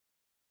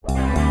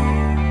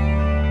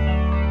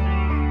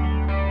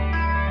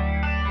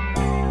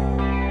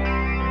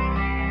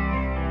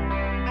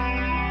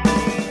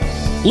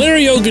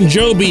Larry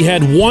Ogunjobi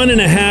had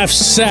 1.5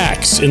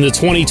 sacks in the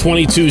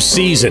 2022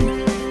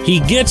 season. He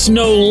gets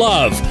no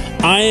love.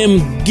 I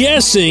am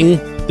guessing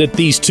that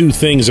these two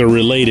things are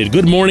related.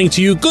 Good morning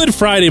to you. Good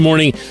Friday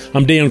morning.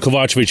 I'm Dejan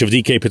Kovacevic of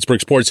DK Pittsburgh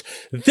Sports.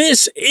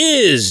 This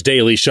is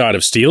Daily Shot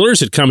of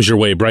Steelers. It comes your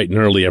way bright and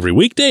early every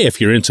weekday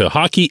if you're into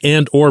hockey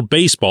and or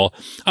baseball.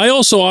 I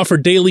also offer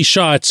daily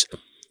shots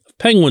of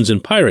Penguins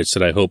and Pirates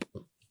that I hope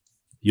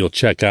you'll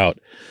check out.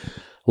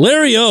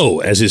 Larry O,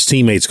 as his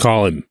teammates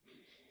call him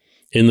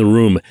in the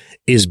room,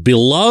 is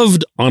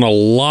beloved on a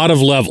lot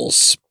of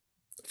levels.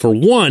 For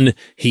one,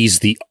 he's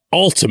the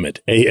ultimate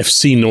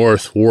AFC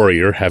North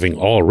warrior, having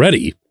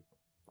already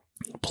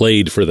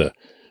played for the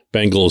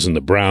Bengals and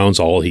the Browns.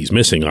 All he's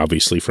missing,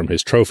 obviously, from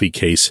his trophy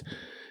case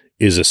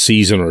is a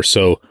season or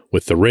so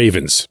with the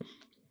Ravens.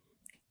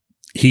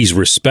 He's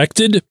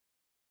respected,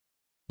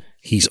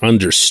 he's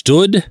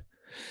understood,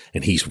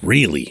 and he's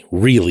really,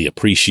 really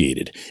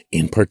appreciated,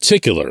 in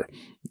particular,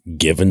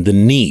 given the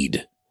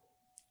need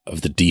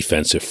of the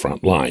defensive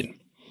front line.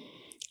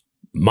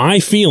 My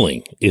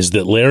feeling is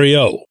that Larry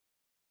O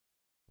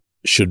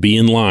should be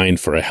in line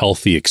for a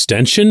healthy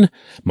extension.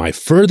 My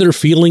further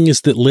feeling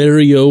is that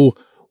Larry O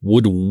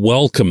would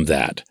welcome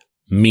that,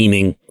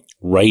 meaning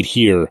right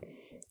here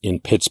in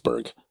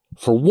Pittsburgh.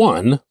 For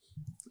one,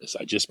 as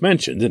I just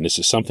mentioned, and this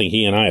is something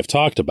he and I have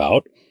talked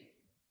about,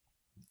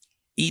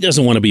 he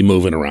doesn't want to be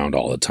moving around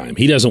all the time.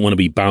 He doesn't want to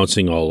be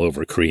bouncing all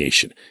over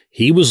creation.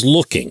 He was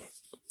looking,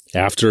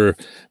 after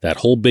that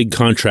whole big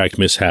contract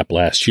mishap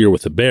last year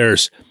with the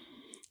Bears,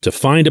 to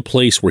find a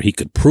place where he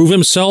could prove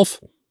himself,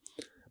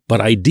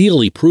 but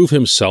ideally prove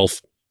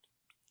himself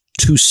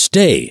to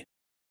stay.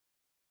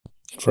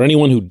 For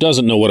anyone who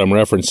doesn't know what I'm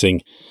referencing,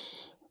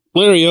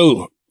 Larry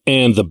O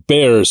and the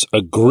Bears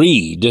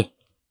agreed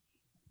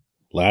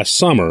last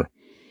summer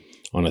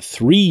on a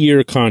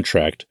 3-year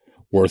contract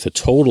worth a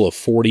total of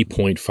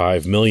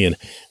 $40.5 million.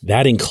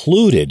 That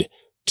included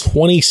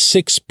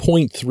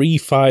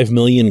 $26.35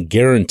 million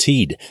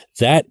guaranteed.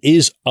 That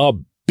is a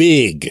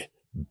big,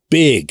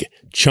 big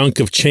chunk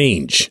of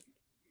change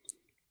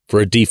for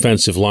a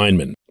defensive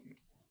lineman.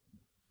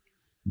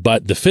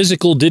 But the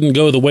physical didn't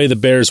go the way the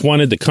Bears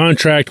wanted. The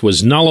contract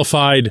was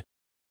nullified,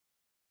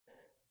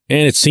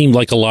 and it seemed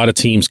like a lot of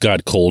teams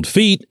got cold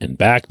feet and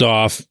backed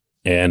off.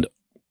 And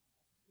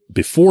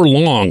before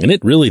long, and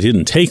it really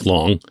didn't take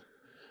long,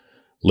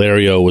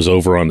 Larry O was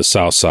over on the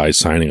South Side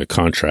signing a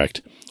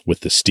contract with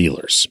the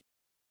Steelers.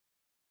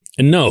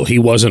 And no, he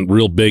wasn't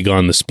real big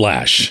on the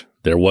splash.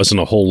 There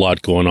wasn't a whole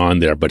lot going on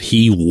there, but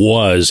he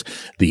was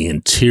the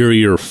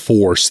interior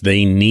force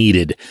they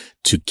needed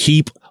to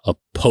keep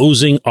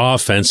opposing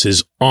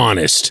offenses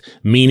honest,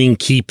 meaning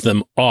keep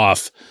them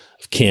off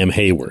of Cam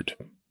Hayward.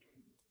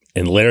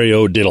 And Larry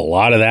O did a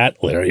lot of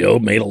that. Larry O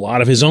made a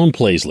lot of his own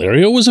plays.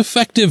 Larry O was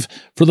effective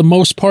for the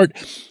most part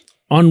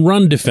on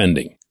run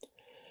defending.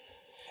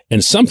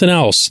 And something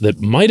else that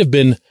might have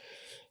been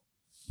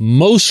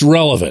most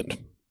relevant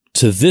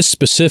to this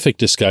specific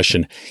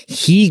discussion,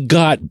 he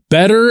got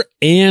better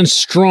and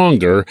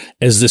stronger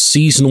as the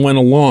season went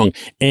along.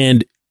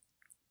 And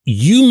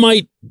you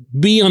might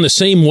be on the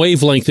same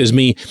wavelength as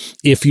me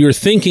if you're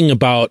thinking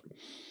about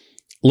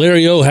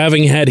Larry O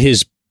having had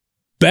his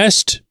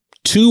best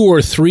 2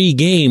 or 3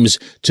 games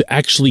to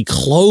actually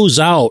close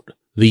out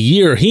the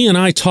year. He and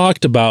I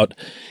talked about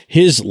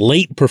his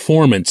late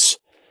performance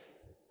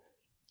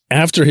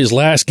after his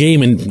last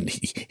game, and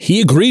he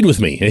agreed with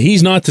me.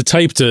 He's not the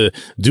type to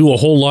do a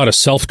whole lot of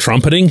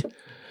self-trumpeting,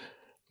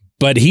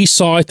 but he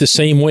saw it the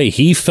same way.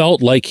 He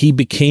felt like he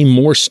became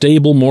more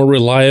stable, more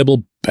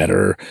reliable,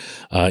 better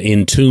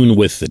in tune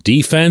with the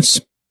defense,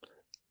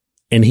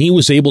 and he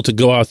was able to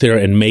go out there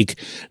and make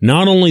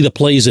not only the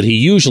plays that he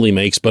usually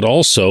makes, but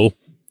also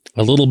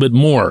a little bit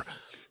more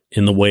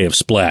in the way of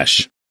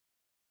splash.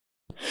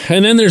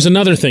 And then there's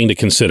another thing to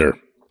consider,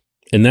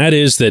 and that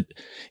is that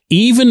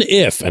even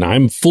if, and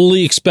I'm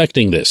fully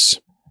expecting this,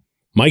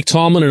 Mike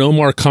Tomlin and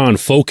Omar Khan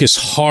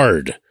focus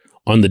hard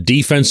on the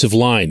defensive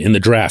line in the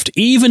draft,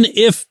 even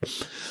if,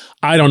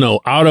 I don't know,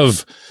 out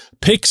of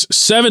picks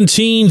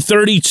 17,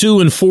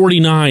 32, and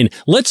 49,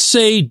 let's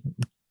say,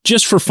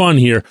 just for fun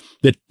here,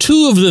 that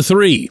 2 of the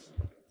 3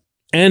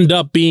 end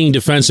up being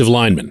defensive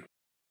linemen.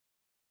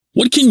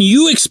 What can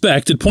you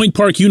expect at Point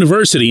Park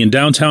University in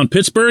downtown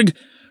Pittsburgh?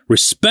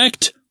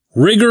 Respect,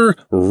 rigor,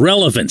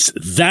 relevance.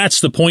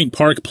 That's the Point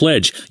Park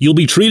Pledge. You'll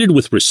be treated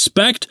with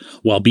respect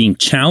while being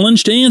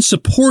challenged and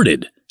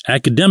supported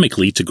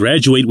academically to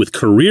graduate with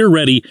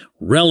career-ready,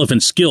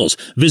 relevant skills.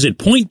 Visit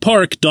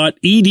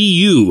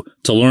pointpark.edu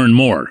to learn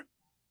more.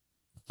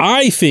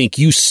 I think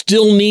you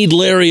still need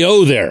Larry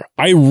O there.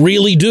 I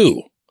really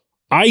do.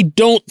 I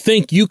don't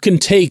think you can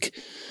take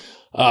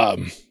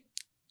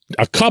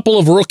a couple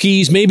of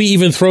rookies, maybe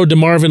even throw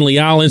DeMarvin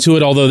Leal into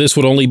it, although this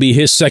would only be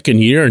his second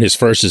year and his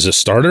first as a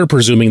starter,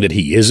 presuming that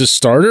he is a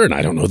starter, and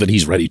I don't know that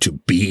he's ready to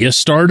be a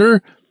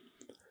starter,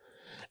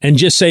 and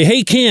just say,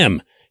 hey,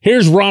 Cam,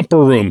 here's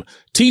Romper Room.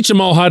 Teach them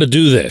all how to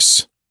do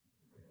this.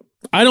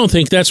 I don't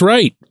think that's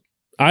right.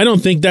 I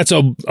don't think that's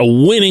a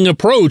winning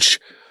approach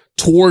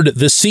toward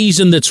the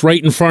season that's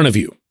right in front of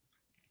you.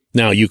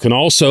 Now, you can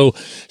also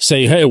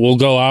say, hey, we'll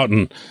go out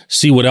and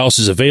see what else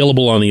is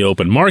available on the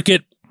open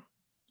market.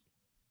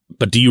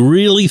 But do you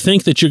really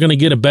think that you're going to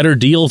get a better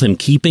deal than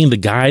keeping the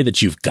guy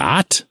that you've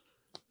got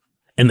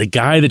and the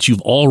guy that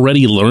you've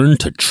already learned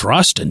to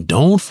trust? And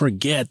don't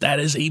forget, that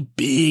is a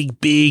big,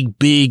 big,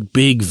 big,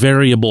 big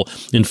variable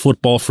in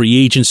football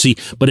free agency,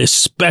 but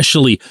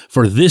especially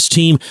for this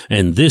team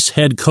and this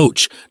head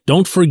coach.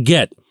 Don't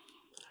forget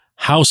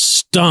how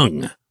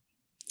stung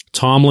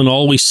Tomlin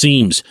always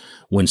seems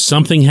when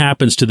something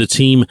happens to the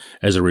team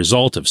as a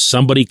result of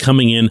somebody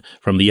coming in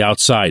from the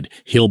outside.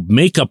 He'll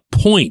make a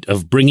point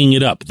of bringing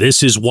it up.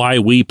 This is why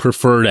we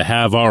prefer to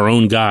have our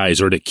own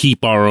guys or to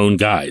keep our own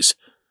guys,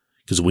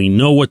 because we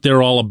know what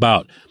they're all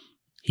about.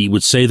 He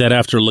would say that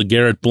after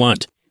LeGarrette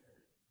Blount.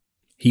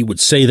 He would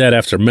say that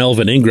after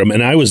Melvin Ingram.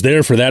 And I was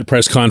there for that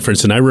press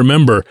conference, and I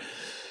remember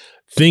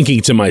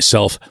thinking to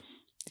myself,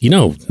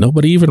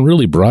 nobody even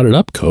really brought it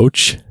up,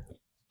 Coach.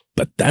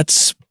 But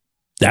that's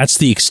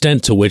the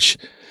extent to which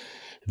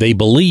they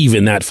believe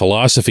in that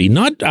philosophy,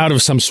 not out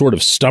of some sort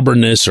of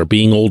stubbornness or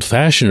being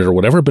old-fashioned or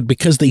whatever, but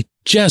because they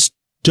just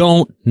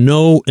don't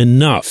know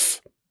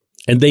enough.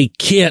 And they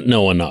can't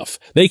know enough.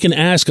 They can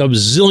ask a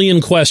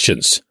zillion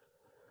questions.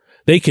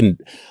 They can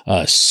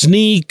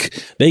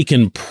sneak. They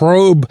can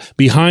probe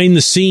behind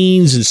the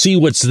scenes and see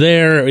what's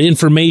there,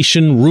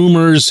 information,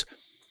 rumors.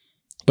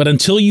 But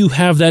until you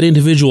have that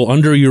individual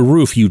under your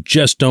roof, you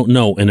just don't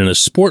know. And in a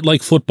sport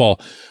like football,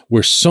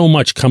 where so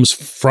much comes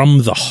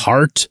from the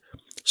heart,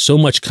 so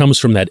much comes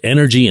from that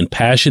energy and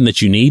passion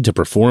that you need to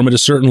perform at a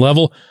certain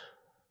level,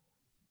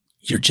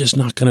 you're just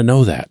not going to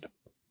know that.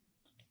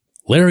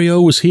 Larry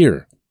O was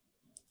here.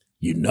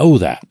 You know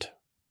that.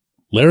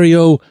 Larry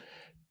O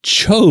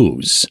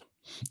chose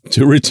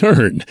to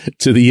return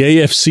to the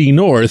AFC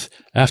North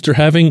after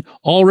having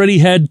already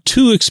had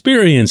 2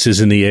 experiences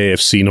in the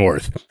AFC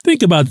North.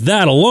 Think about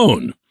that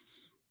alone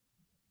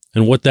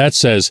and what that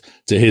says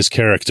to his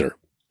character.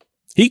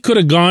 He could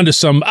have gone to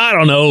some,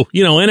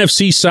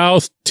 NFC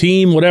South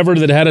team, whatever,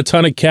 that had a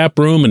ton of cap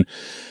room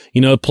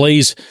and,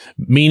 plays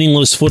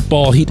meaningless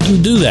football. He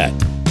didn't do that.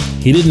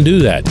 He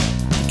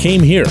He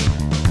came here.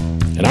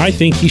 And I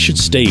think he should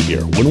stay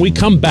here. When we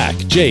come back,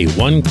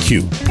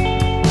 J1Q.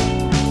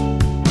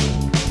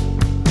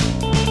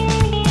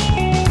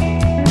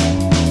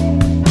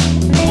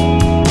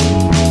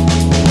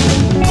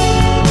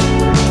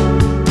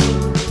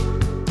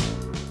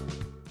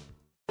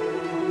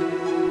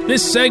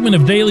 This segment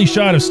of Daily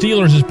Shot of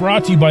Steelers is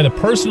brought to you by the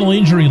personal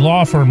injury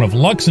law firm of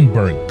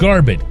Luxembourg,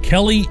 Garbett,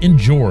 Kelly, and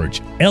George,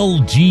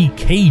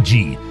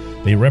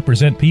 LGKG. They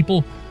represent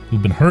people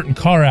who've been hurt in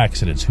car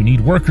accidents, who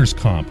need workers'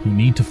 comp, who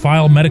need to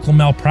file medical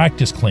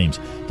malpractice claims.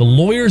 The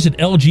lawyers at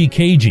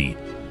LGKG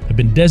have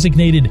been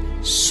designated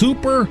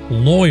super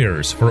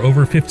lawyers for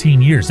over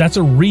 15 years. That's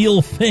a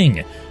real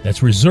thing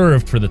that's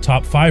reserved for the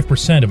top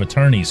 5% of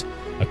attorneys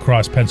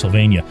across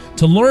Pennsylvania.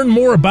 To learn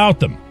more about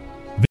them,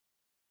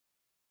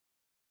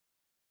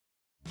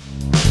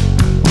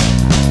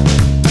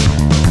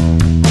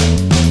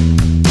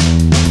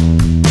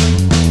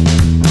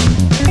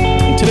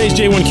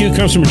 J1Q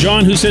comes from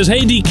John, who says,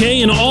 hey,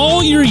 DK, in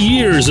all your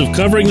years of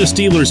covering the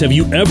Steelers, have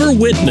you ever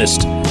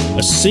witnessed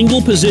a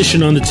single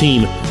position on the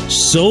team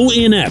so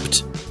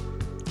inept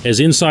as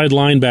inside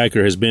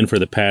linebacker has been for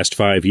the past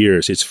 5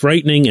 years? It's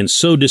frightening and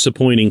so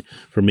disappointing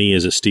for me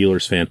as a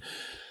Steelers fan.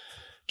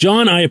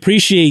 John, I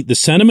appreciate the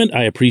sentiment.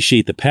 I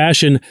appreciate the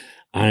passion.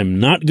 I'm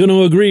not going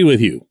to agree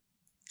with you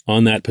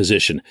on that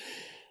position.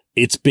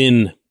 It's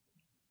been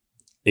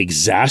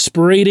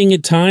exasperating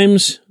at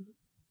times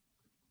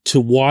to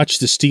watch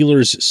the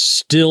Steelers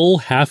still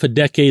half a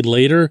decade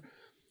later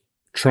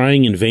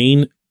trying in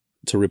vain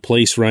to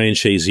replace Ryan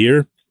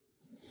Shazier.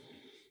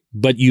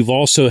 But you've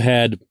also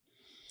had,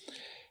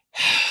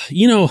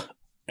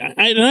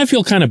 I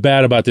feel kind of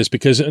bad about this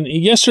because in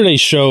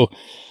yesterday's show,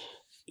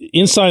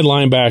 inside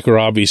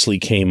linebacker obviously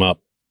came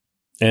up,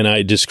 and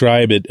I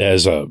describe it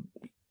as a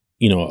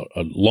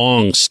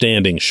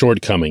long-standing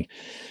shortcoming,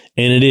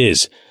 and it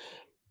is.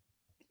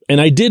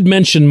 And I did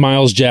mention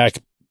Myles Jack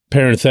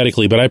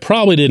parenthetically, but I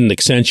probably didn't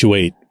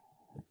accentuate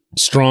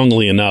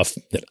strongly enough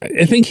that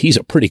I think he's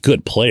a pretty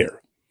good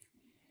player.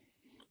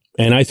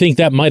 And I think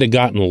that might have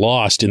gotten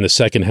lost in the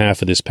second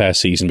half of this past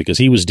season because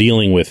he was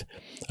dealing with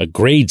a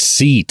grade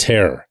C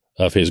tear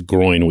of his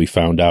groin, we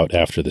found out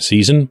after the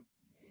season.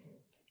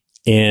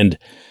 And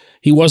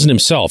he wasn't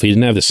himself. He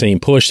didn't have the same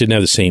push, didn't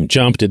have the same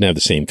jump, didn't have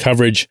the same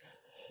coverage.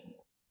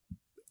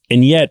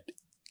 And yet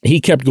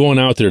he kept going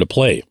out there to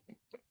play.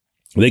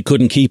 They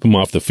couldn't keep him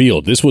off the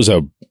field. This was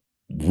a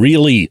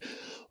really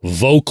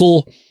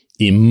vocal,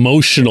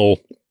 emotional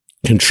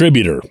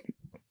contributor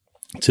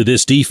to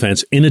this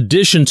defense, in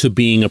addition to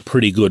being a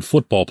pretty good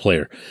football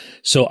player.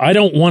 So I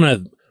don't want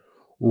to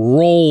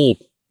roll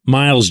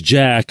Myles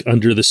Jack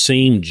under the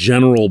same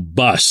general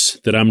bus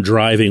that I'm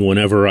driving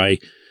whenever I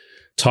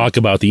talk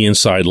about the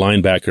inside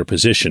linebacker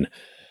position.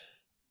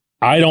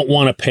 I don't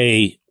want to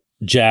pay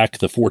Jack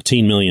the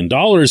 $14 million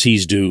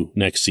he's due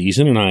next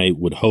season, and I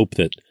would hope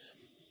that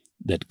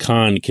that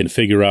Khan can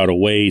figure out a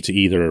way to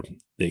either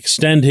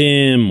extend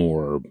him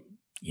or,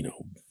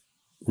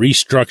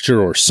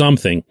 restructure or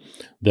something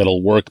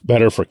that'll work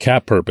better for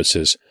cap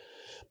purposes.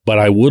 But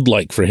I would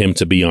like for him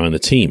to be on the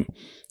team.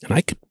 And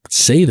I could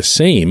say the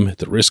same at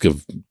the risk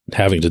of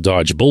having to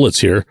dodge bullets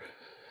here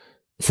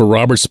for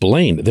Robert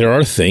Spillane. There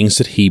are things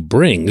that he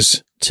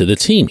brings to the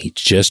team. He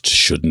just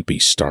shouldn't be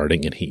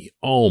starting, and he,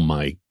 oh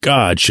my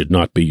God, should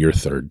not be your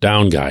third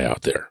down guy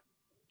out there.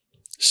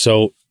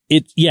 So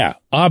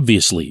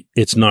obviously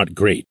it's not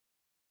great.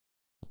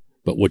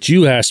 But what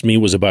you asked me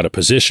was about a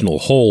positional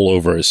hole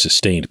over a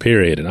sustained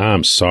period, and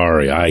I'm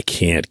sorry, I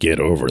can't get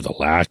over the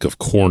lack of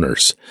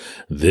corners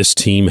this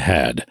team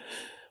had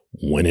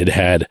when it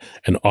had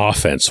an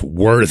offense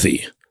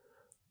worthy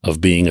of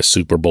being a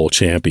Super Bowl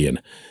champion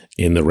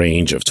in the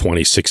range of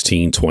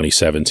 2016,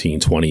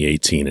 2017,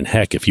 2018. And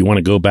heck, if you want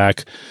to go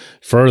back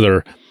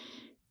further,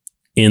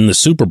 in the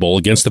Super Bowl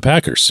against the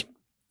Packers,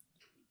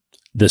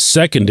 the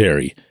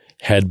secondary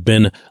had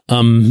been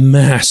a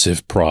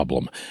massive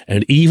problem.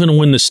 And even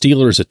when the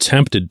Steelers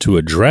attempted to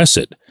address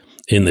it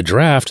in the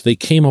draft, they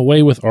came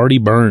away with Artie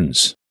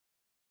Burns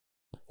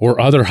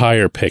or other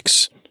higher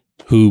picks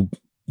who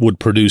would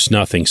produce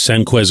nothing.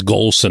 Senquez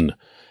Golson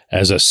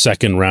as a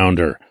second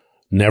rounder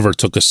never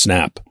took a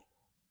snap.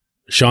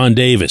 Sean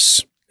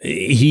Davis,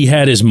 he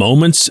had his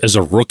moments as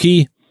a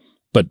rookie,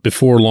 but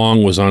before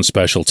long was on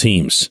special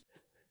teams.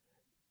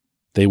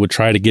 They would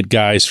try to get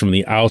guys from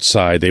the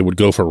outside. They would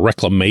go for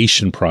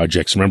reclamation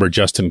projects. Remember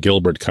Justin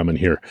Gilbert coming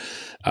here.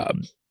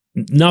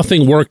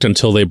 Nothing worked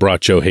until they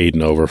brought Joe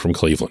Hayden over from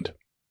Cleveland.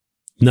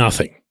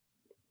 Nothing.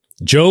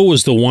 Joe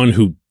was the one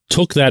who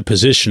took that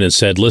position and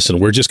said, listen,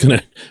 we're going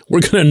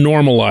to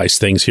normalize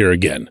things here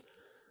again.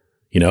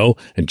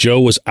 And Joe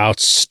was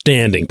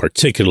outstanding,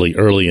 particularly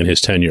early in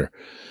his tenure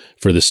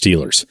for the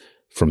Steelers.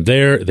 From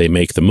there, they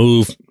make the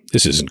move.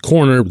 This isn't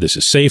corner, this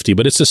is safety,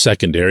 but it's a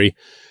secondary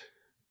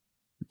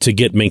to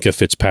get Minkah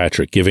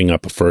Fitzpatrick, giving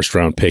up a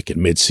first-round pick at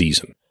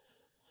midseason.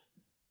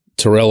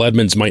 Terrell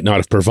Edmonds might not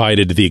have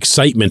provided the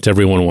excitement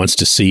everyone wants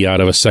to see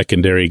out of a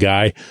secondary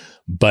guy,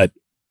 but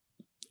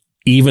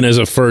even as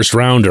a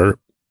first-rounder,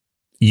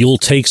 you'll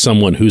take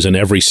someone who's an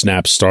every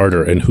snap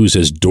starter and who's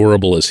as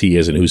durable as he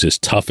is and who's as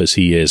tough as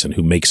he is and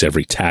who makes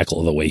every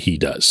tackle the way he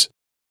does.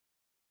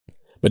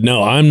 But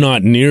no, I'm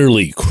not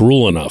nearly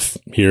cruel enough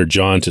here,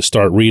 John, to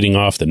start reading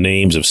off the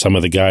names of some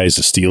of the guys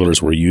the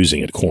Steelers were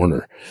using at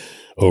corner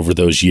over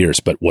those years.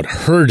 But what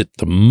hurt it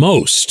the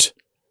most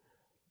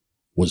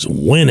was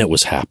when it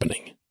was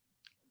happening.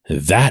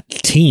 That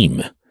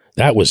team,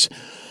 that was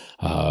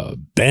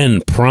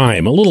Ben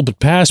Prime, a little bit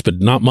past, but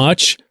not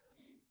much.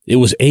 It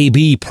was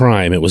AB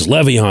Prime. It was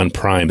Le'Veon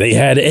Prime. They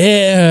had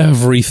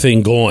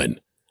everything going,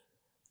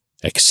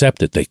 except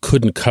that they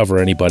couldn't cover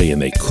anybody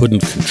and they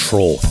couldn't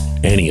control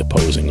any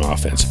opposing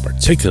offense,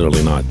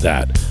 particularly not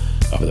that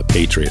of the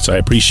Patriots. I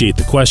appreciate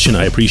the question.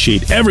 I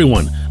appreciate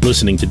everyone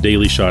listening to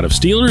Daily Shot of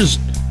Steelers.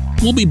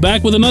 We'll be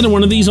back with another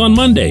one of these on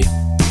Monday.